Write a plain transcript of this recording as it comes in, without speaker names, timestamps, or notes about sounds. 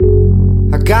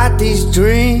got these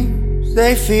dreams,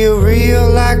 they feel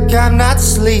real like I'm not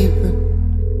sleeping.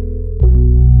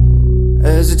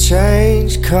 There's a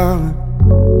change coming,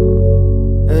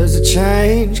 there's a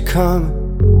change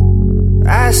coming.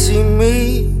 I see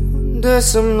me, there's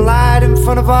some light in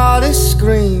front of all this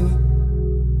screaming.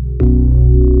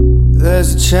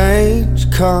 There's a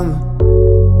change coming,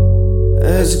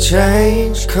 there's a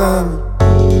change coming.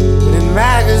 And in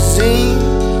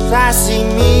magazines I see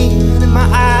me, and in my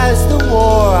eyes the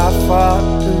war I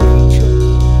fought to reach you.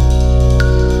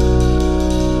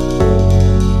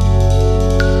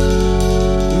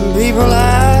 And people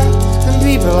ask, and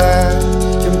people ask,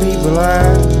 and people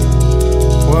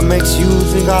ask, what makes you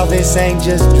think all this ain't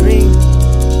just dreams?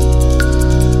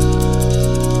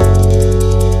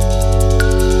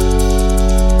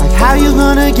 Like how you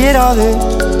gonna get all this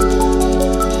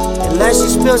unless you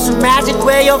spill some magic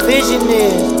where your vision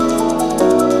is?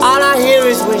 All I hear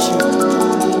is wishing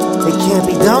it can't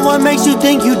be done. What makes you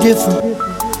think you different?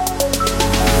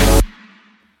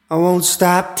 I won't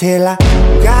stop till I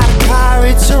got a car,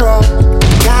 it's a road.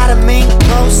 Got a mink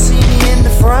coat, see me in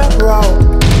the front row.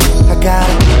 I got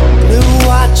a blue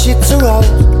watch, it's a rose.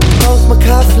 Both my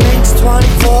cufflinks,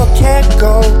 24 karat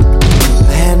gold.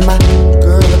 I had my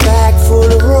girl a bag full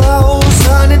of rolls,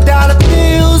 $100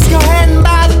 bills, go ahead and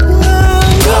buy the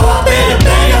rose. So I been a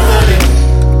bag of honey,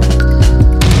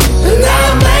 and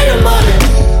now I made of money.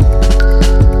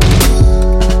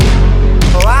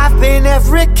 Oh, I've been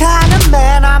every kind of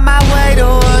man on my way to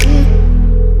one.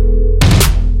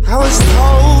 I was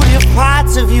told your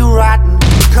parts of you rotten,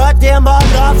 cut them all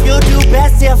off, you'll do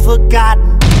best they're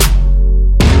forgotten.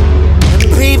 And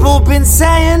people been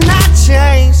saying I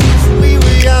changed since we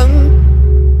were young,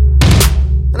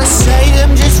 and I say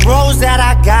them just roads that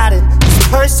I got it. This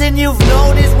person you've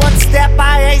known is one step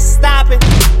I ain't stopping.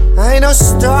 I ain't no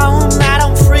stone, I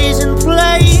don't freeze and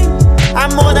play.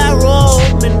 I'm more that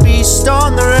Roman beast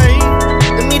on the rain.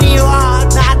 The meteor,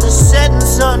 not the setting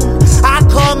sun. I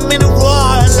come in a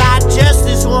roar like just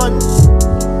this once.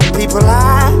 People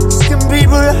ask, and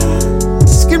people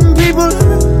ask, and people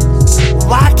ask,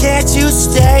 why can't you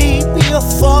stay, be a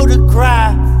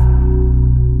photograph?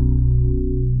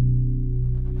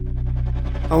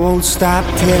 I won't stop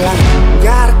till I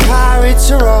got a car, it's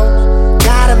a rose.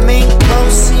 Got a mink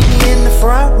coat, see me in the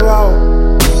front row.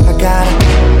 I got a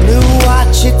new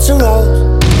watch, it's a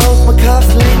rose. Both my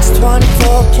cufflinks,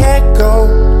 24 karat gold.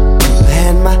 I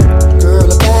had my girl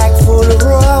a bag full of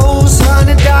rolls,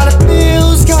 $100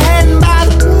 bills, go ahead and buy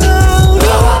the rose.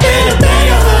 Oh, I been a bag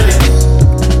of honey,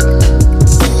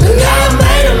 and now I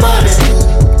made of money.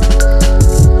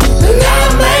 And now I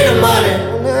made of money.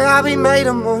 And I be made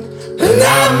of money. And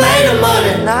now I made of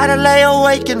money. Night I lay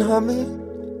awake and humming.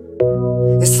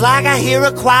 It's like I hear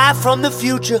a choir from the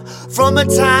future, from a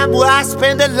time where I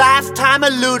spend a lifetime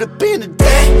eluded. Been a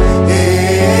day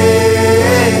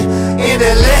in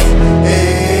LA,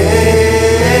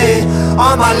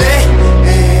 on my leg,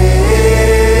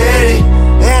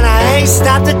 and I ain't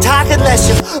stopped to talk unless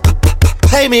you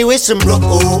pay me with some with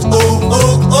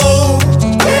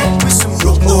some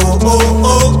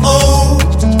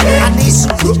I need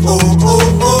some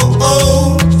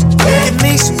give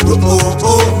me some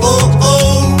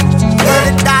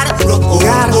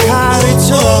Got a car, it's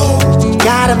a road.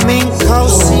 Got a mink coat,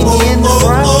 see me in the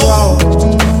front row.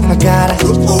 I got a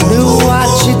new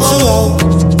watch, it's a road.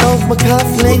 Both my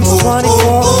cufflinks,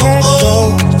 24 karat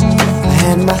gold. I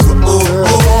had my girl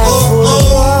bag full of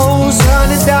rolls,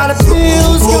 $100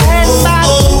 bills, go ahead.